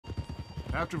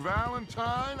After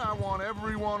Valentine, I want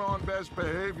everyone on best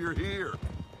behavior here.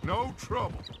 No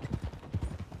trouble.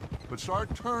 But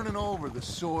start turning over the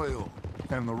soil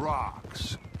and the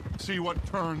rocks. See what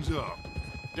turns up.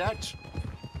 Dutch,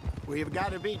 we've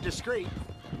got to be discreet.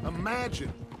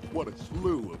 Imagine what a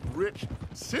slew of rich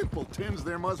simpletons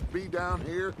there must be down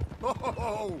here.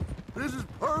 Oh, this is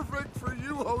perfect for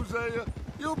you, Hosea.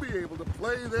 You'll be able to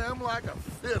play them like a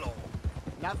fiddle.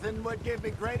 Nothing would give me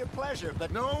greater pleasure,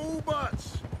 but... No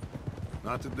buts.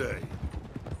 Not today.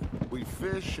 We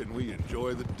fish and we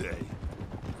enjoy the day.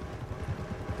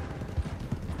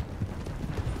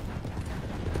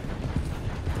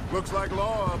 Looks like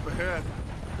law up ahead.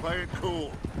 Play it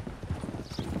cool.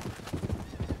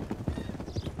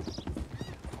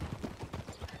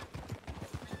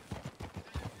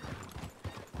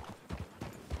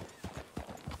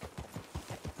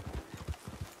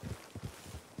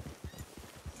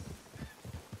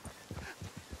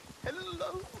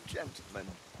 Hello, gentlemen.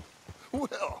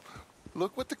 Well,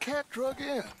 look what the cat drug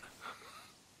in.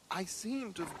 I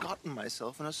seem to have gotten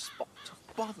myself in a spot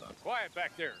of bother. Quiet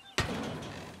back there.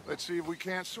 Let's see if we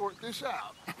can't sort this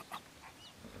out.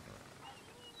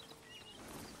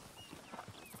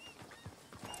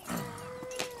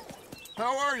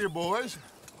 How are you, boys?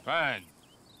 Fine.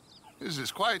 This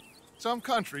is quite some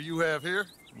country you have here.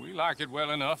 We like it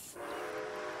well enough.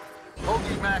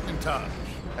 Hoagie McIntosh,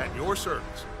 at your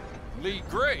service. Lee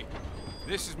Gray.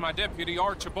 This is my deputy,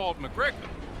 Archibald McGregor.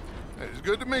 It's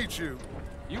good to meet you.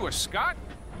 You a Scot?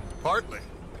 Partly.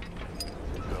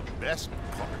 The best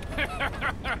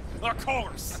part. Of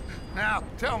course. Now,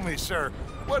 tell me, sir,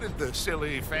 what did the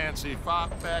silly, fancy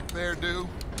fop back there do?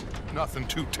 Nothing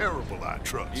too terrible, I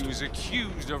trust. He was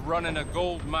accused of running a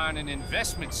gold mining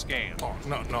investment scam. Oh,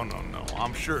 no.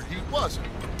 I'm sure he wasn't.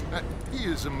 He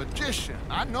is a magician.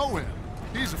 I know him.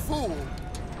 He's a fool.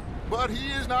 But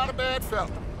he is not a bad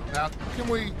fellow. Now, can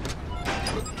we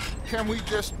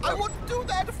just... I wouldn't do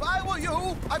that if I were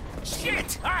you.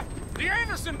 Shit! The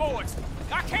Anderson boys!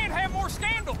 I can't have more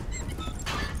scandal!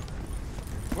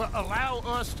 Well, allow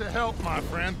us to help, my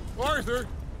friend. Arthur.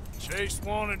 Chase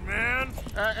wanted man.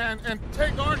 And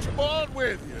take Archibald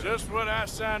with you. Just what I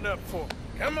signed up for.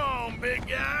 Come on, big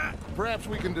guy. Perhaps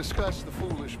we can discuss the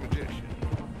foolish magician.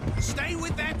 Stay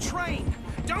with that train.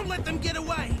 Don't let them get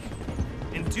away.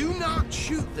 And do not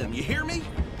shoot them, you hear me?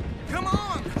 Come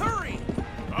on, hurry!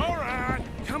 All right.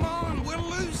 Come on, we're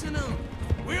losing them.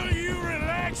 Will you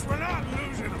relax? We're not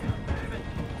losing them.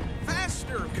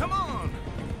 Faster, come on.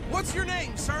 What's your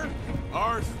name, sir?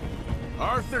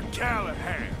 Arthur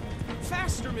Callahan.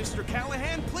 Faster, Mr.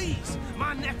 Callahan, please.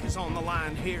 My neck is on the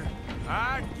line here.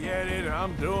 I get it.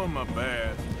 I'm doing my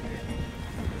best.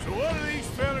 So what are these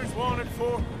fellers wanted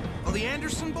for? Oh, the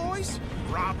Anderson boys?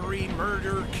 Robbery,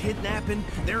 murder, kidnapping.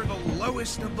 They're the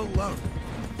lowest of the low.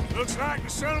 Looks like the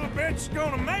son of a bitch is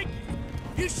gonna make it.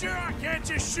 You sure I can't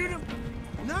just shoot him?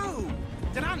 No.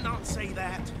 Did I not say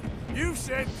that? You've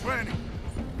said plenty.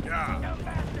 Yeah.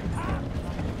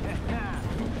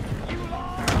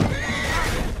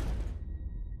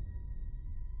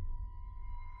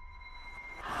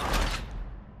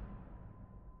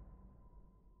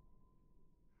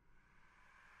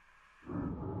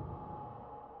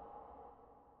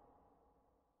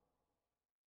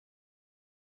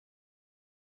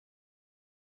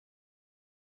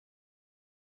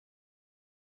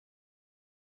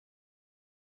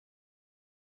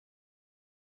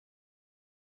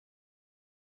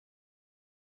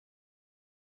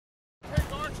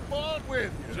 Take Archibald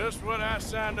with you. Just what I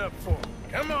signed up for.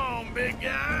 Come on, big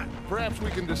guy. Perhaps we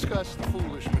can discuss the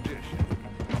foolish magician.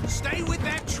 Stay with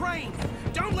that train.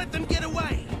 Don't let them get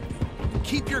away.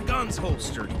 Keep your guns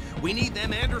holstered. We need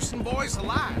them Anderson boys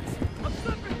alive.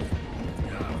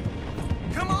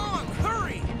 Come on,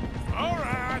 hurry! All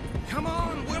right. Come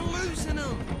on, we're losing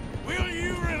them. Will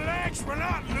you relax? We're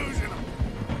not losing them.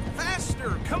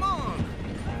 Faster, come on.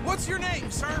 What's your name,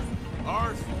 sir?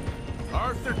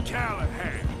 Arthur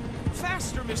Callahan.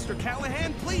 Faster, Mr.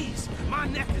 Callahan, please. My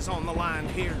neck is on the line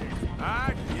here.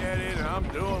 I get it. I'm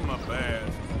doing my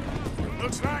best.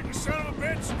 Looks like the son of a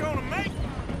bitch is gonna make it.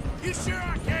 You sure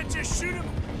I can't just shoot him?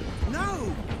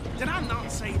 No. Did I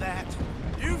not say that?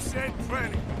 You've said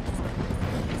plenty.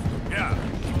 Yeah.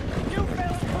 You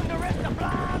fellas couldn't arrest a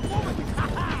blind woman!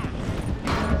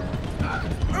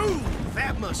 Ooh,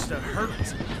 that must have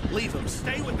hurt. Leave them.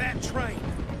 Stay with that train.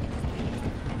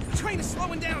 The train is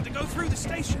slowing down to go through the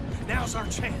station. Now's our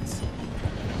chance.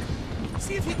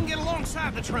 See if you can get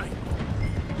alongside the train.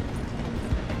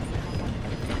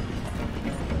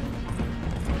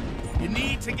 You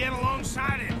need to get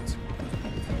alongside it.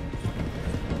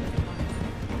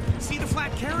 See the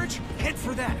flat carriage? Head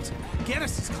for that. Get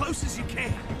us as close as you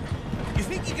can. You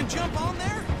think you can jump on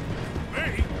there?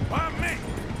 Me? Why me?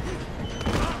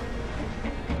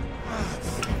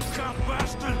 God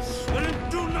bastards! I didn't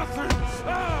do nothing!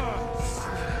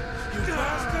 You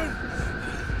bastard!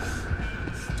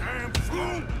 Damn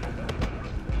fool!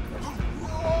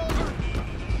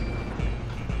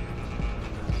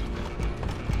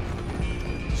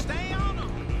 Stay on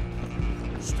them!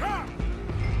 Stop!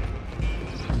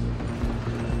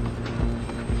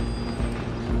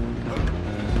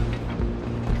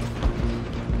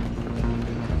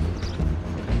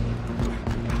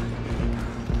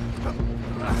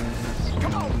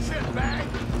 Come on, shitbag!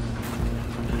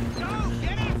 Go!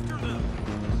 Get after them!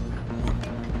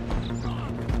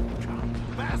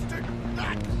 Bastard!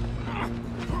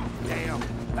 Damn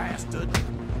bastard.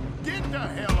 Get the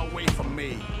hell away from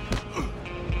me.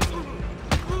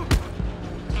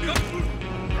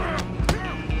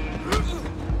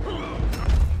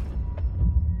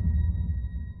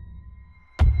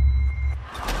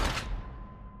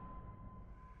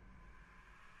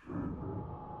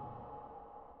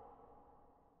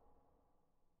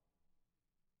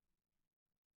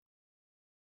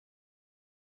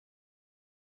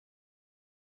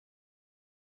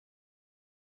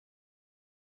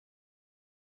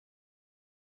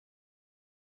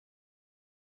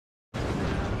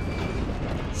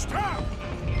 Stop!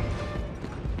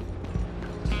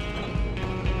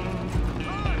 Come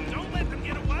on, don't let them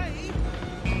get away!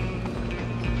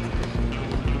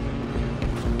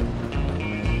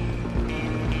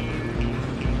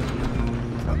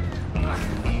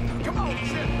 Come on,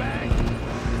 shitbag!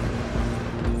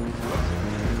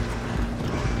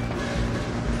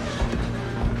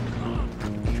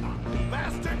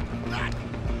 Bastard!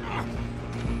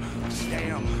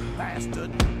 Damn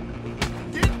bastard.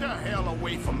 Get the hell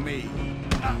away from me. Go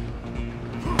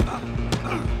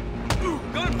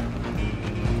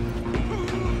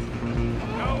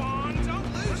on,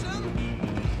 don't lose them!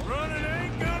 Running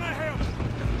ain't gonna help.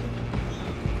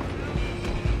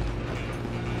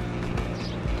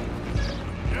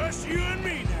 Just you and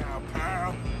me now,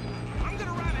 pal. I'm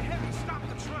gonna ride ahead and stop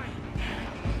the train.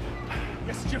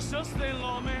 It's just us then,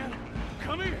 lawman.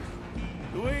 Come here.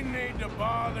 We need to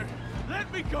bother.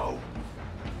 Let me go.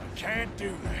 I can't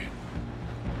do that.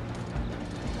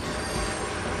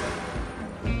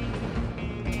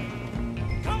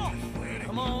 Come on.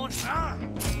 Come on. Ah!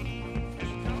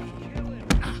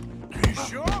 You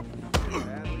sure?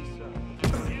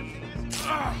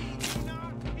 Ah!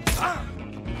 Ah!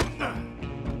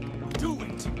 Do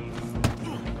it.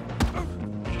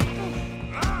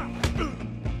 Ah! I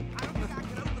don't think I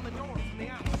can open the door from the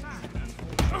outside.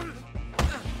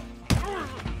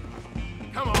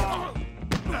 Come on!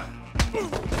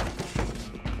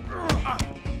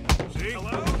 See?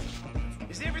 Hello?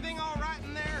 Is everything all right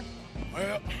in there?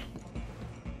 Well,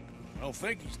 I don't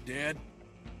think he's dead.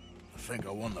 I think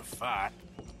I won the fight.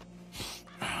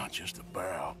 Just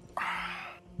about.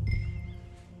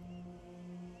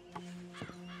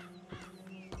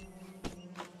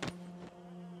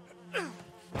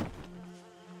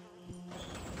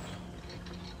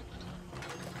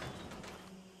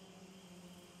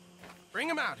 Bring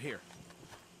him out here.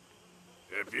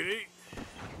 Deputy,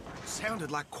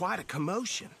 Sounded like quite a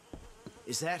commotion.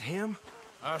 Is that him?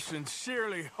 I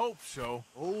sincerely hope so.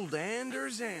 Old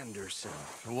Anders Anderson.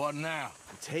 So what now?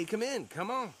 Take him in, come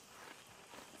on.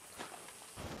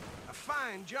 A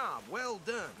fine job, well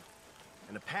done.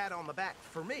 And a pat on the back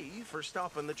for me for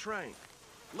stopping the train.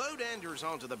 Load Anders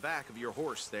onto the back of your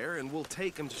horse there, and we'll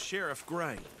take him to Sheriff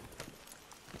Gray.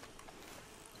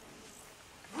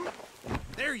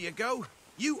 There you go.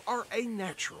 You are a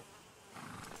natural.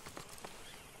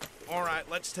 All right,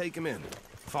 let's take him in.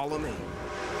 Follow me.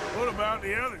 What about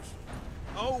the others?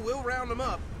 Oh, we'll round them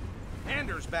up.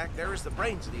 Anders back there is the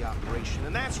brains of the operation,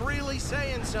 and that's really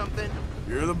saying something.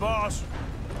 You're the boss.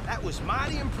 That was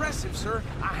mighty impressive, sir.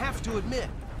 I have to admit.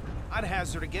 I'd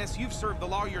hazard a guess you've served the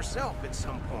law yourself at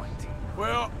some point.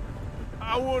 Well,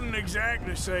 I wouldn't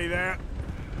exactly say that.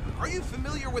 Are you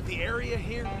familiar with the area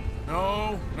here?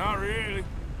 No, not really.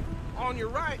 On your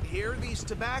right here, these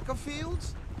tobacco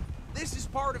fields? This is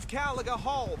part of Caliga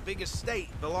Hall, big estate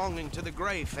belonging to the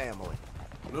Gray family.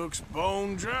 Looks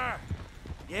bone dry.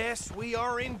 Yes, we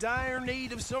are in dire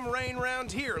need of some rain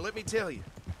round here, let me tell you.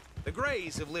 The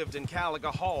Grays have lived in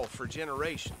Caliga Hall for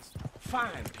generations.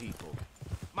 Fine people.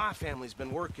 My family's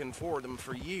been working for them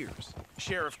for years.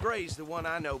 Sheriff Gray's the one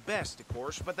I know best, of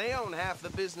course, but they own half the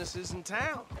businesses in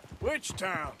town. Which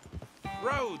town?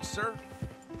 Rhodes, sir.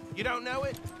 You don't know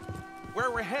it? Where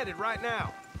we're headed right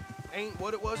now. Ain't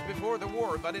what it was before the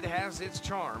war, but it has its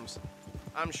charms.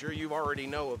 I'm sure you already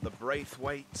know of the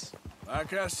Braithwaites.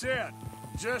 Like I said,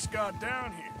 just got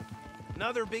down here.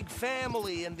 Another big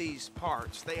family in these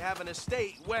parts. They have an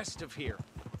estate west of here.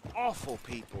 Awful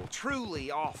people,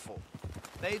 truly awful.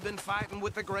 They've been fighting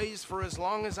with the Greys for as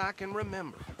long as I can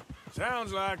remember.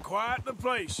 Sounds like quite the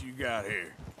place you got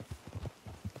here.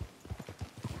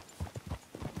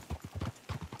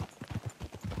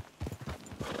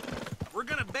 We're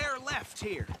gonna bear left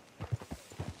here.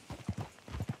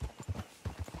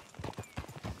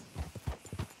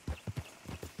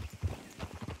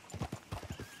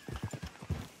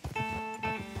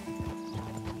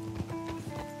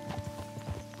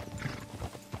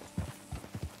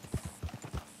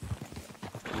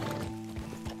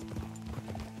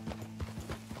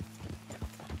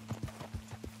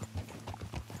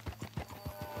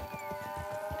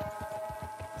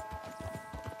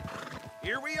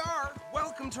 Here we are.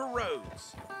 Welcome to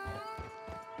Rhodes.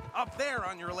 Up there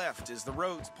on your left is the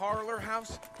Rhodes Parlor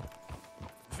House.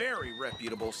 Very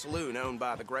reputable saloon owned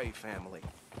by the Gray family.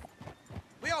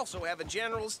 We also have a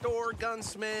general store,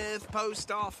 gunsmith,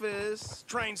 post office,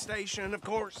 train station, of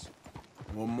course.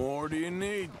 What more do you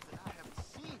need?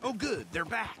 Oh, good. They're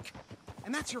back.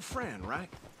 And that's your friend, right?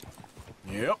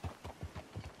 Yep.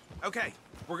 Okay,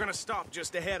 we're gonna stop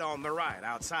just ahead on the right,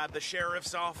 outside the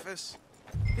sheriff's office.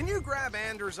 Can you grab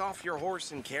Anders off your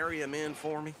horse and carry him in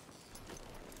for me?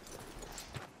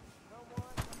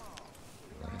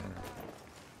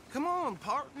 Come on,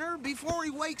 partner, before he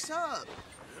wakes up.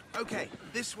 Okay,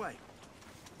 this way.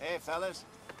 Hey, fellas.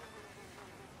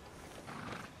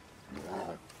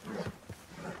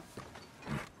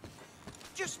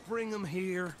 Just bring him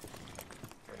here.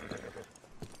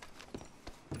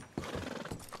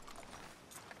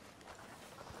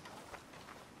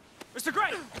 Mr.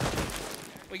 Gray!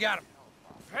 We got him.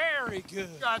 Very good.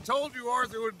 I told you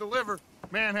Arthur would deliver.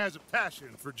 Man has a passion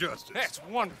for justice. That's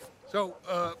wonderful. So,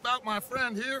 about my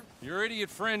friend here? Your idiot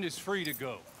friend is free to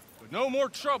go. But no more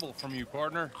trouble from you,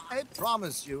 partner. I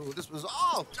promise you, this was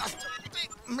all just a big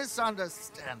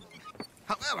misunderstanding.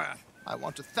 However, I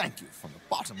want to thank you from the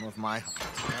bottom of my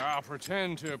heart. I'll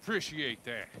pretend to appreciate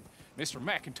that. Mr.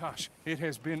 McIntosh, it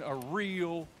has been a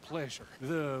real pleasure.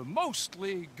 The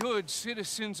mostly good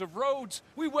citizens of Rhodes,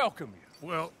 we welcome you.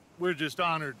 Well, we're just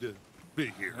honored to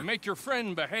be here. And make your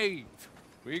friend behave.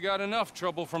 We got enough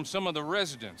trouble from some of the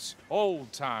residents,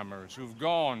 old-timers who've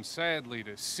gone, sadly,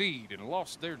 to seed and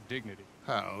lost their dignity.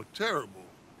 How terrible.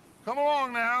 Come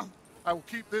along now. I will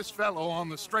keep this fellow on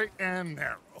the straight and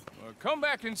narrow. Come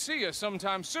back and see us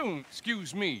sometime soon.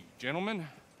 Excuse me, gentlemen.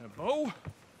 Bo,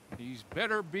 these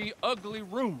better be ugly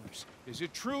rumors. Is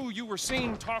it true you were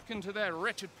seen talking to that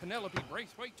wretched Penelope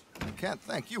Braithwaite? I can't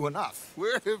thank you enough.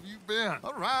 Where have you been?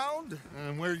 Around,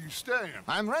 And where you staying?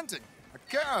 I'm renting a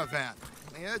caravan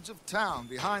on the edge of town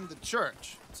behind the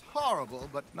church. It's horrible,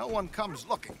 but no one comes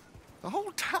looking. The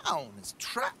whole town is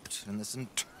trapped in this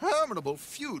interminable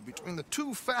feud between the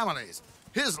two families.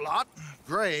 His lot,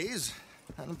 Gray's,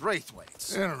 and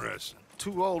Braithwaite's. Interesting.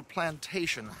 Two old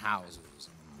plantation houses,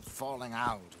 and falling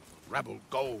out of rebel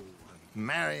gold, and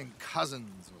marrying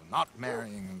cousins or not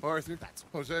marrying. And Arthur, That's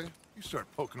Jose, you start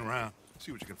poking around.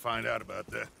 See what you can find out about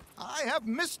that. I have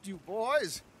missed you,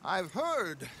 boys. I've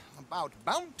heard about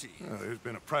bounty. There's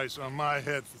been a price on my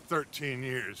head for 13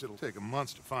 years. It'll take 'em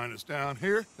months to find us down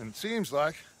here, and it seems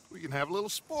like we can have a little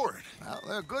sport. Well,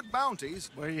 they're good bounties.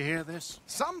 Where you hear this?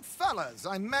 Some fellas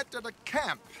I met at a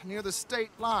camp near the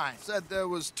state line said there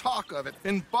was talk of it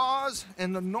in bars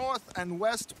in the north and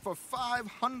west for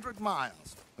 500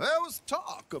 miles. There was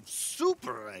talk of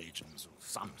super agents of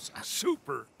some sort.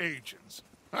 Super agents.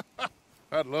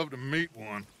 I'd love to meet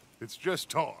one. It's just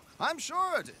talk. I'm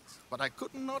sure it is, but I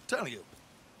couldn't not tell you.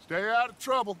 Stay out of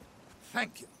trouble.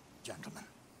 Thank you, gentlemen.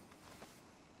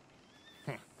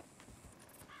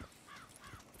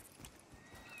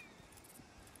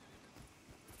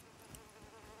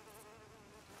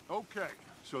 Okay,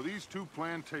 so these two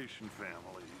plantation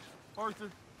families.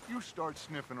 Arthur, you start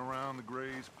sniffing around the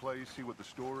Gray's place, see what the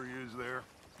story is there.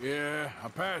 Yeah, I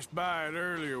passed by it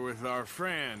earlier with our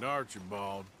friend,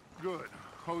 Archibald. Good.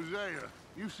 Hosea,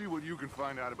 you see what you can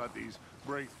find out about these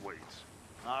Braithwaites.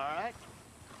 All right.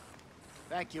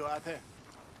 Thank you, Arthur.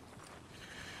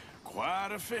 Quite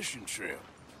a fishing trip.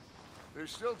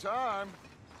 There's still time.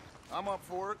 I'm up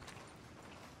for it.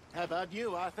 How about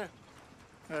you, Arthur?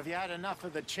 Or have you had enough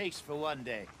of the chase for one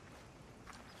day?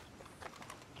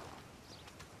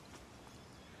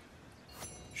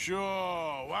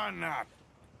 Sure, why not?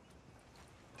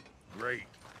 Great.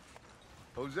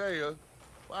 Hosea,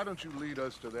 why don't you lead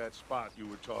us to that spot you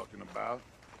were talking about?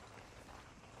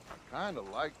 I kinda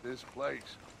like this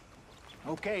place.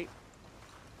 Okay.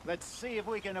 Let's see if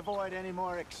we can avoid any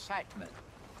more excitement.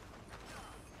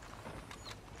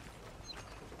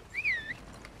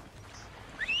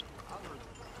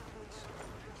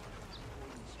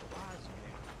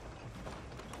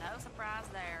 No surprise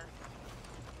there.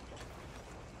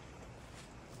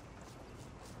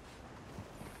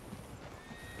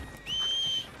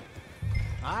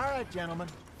 All right, gentlemen,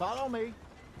 follow me.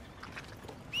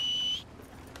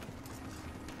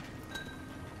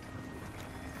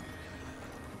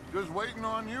 Just waiting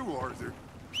on you, Arthur.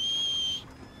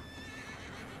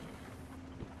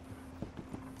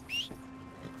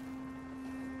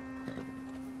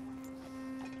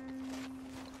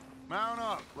 Mount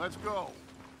up. Let's go.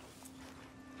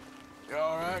 You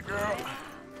all right, girl?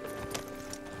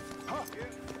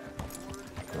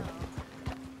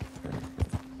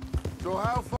 So how far?